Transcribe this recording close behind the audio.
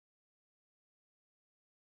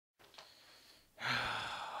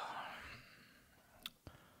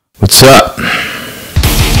What's up?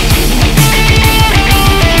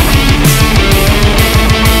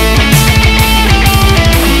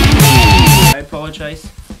 I apologize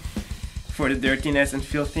for the dirtiness and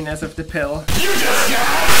filthiness of the pedal.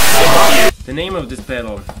 The name of this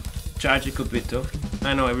pedal, Charge Kopyto.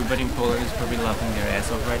 I know everybody in Poland is probably laughing their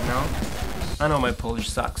ass off right now. I know my Polish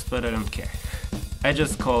sucks, but I don't care. I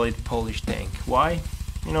just call it Polish tank. Why?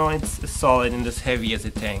 You know, it's as solid and as heavy as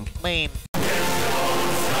a tank. Lame.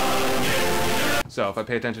 So if I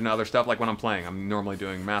pay attention to other stuff, like when I'm playing, I'm normally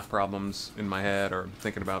doing math problems in my head or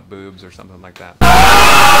thinking about boobs or something like that.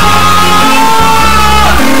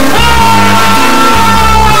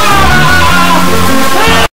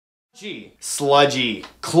 Sludgy,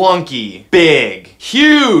 clunky, big,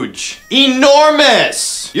 huge,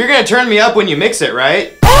 enormous. You're gonna turn me up when you mix it,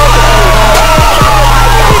 right?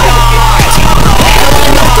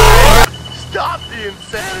 Stop the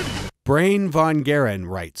insanity! Brain Von Garen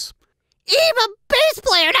writes, I'm a bass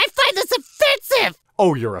player and I find this offensive!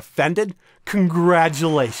 "Oh, you're offended?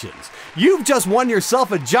 Congratulations. You've just won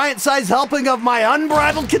yourself a giant-sized helping of my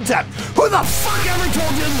unbridled contempt. Who the fuck ever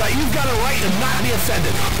told you that you've got a right to not be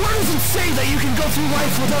offended? Where does it say that you can go through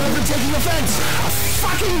life without ever taking offense? I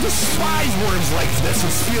fucking despise words like this and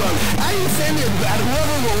spew out. I'm offended at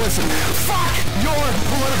whoever will listen. Fuck your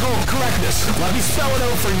political correctness. Let me spell it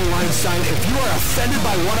out for you, Einstein. If you are offended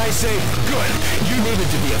by what I say, good. You needed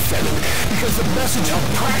to be offended. Because the message of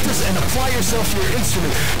practice and apply yourself to your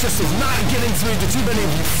instrument just is not getting through to too many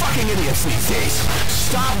of you fucking idiots these days.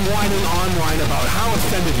 Stop whining online about how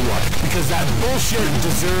offended you are, because that bullshit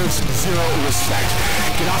deserves zero respect.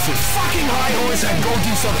 Get off your fucking high horse and go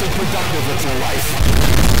do something productive with your life.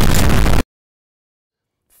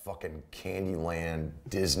 Fucking Candyland,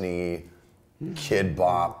 Disney, Kid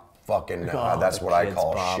Bop, fucking, that's what I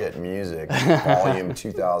call shit music. Volume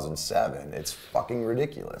 2007. It's fucking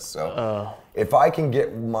ridiculous. So if I can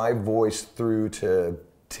get my voice through to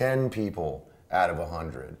 10 people out of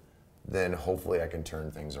 100, then hopefully I can turn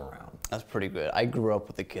things around. That's pretty good. I grew up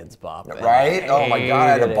with the Kids Bop. Right? Oh my God,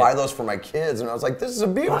 I had to buy those for my kids, and I was like, this is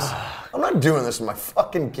abuse. I'm not doing this with my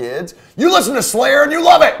fucking kids. You listen to Slayer and you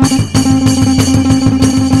love it!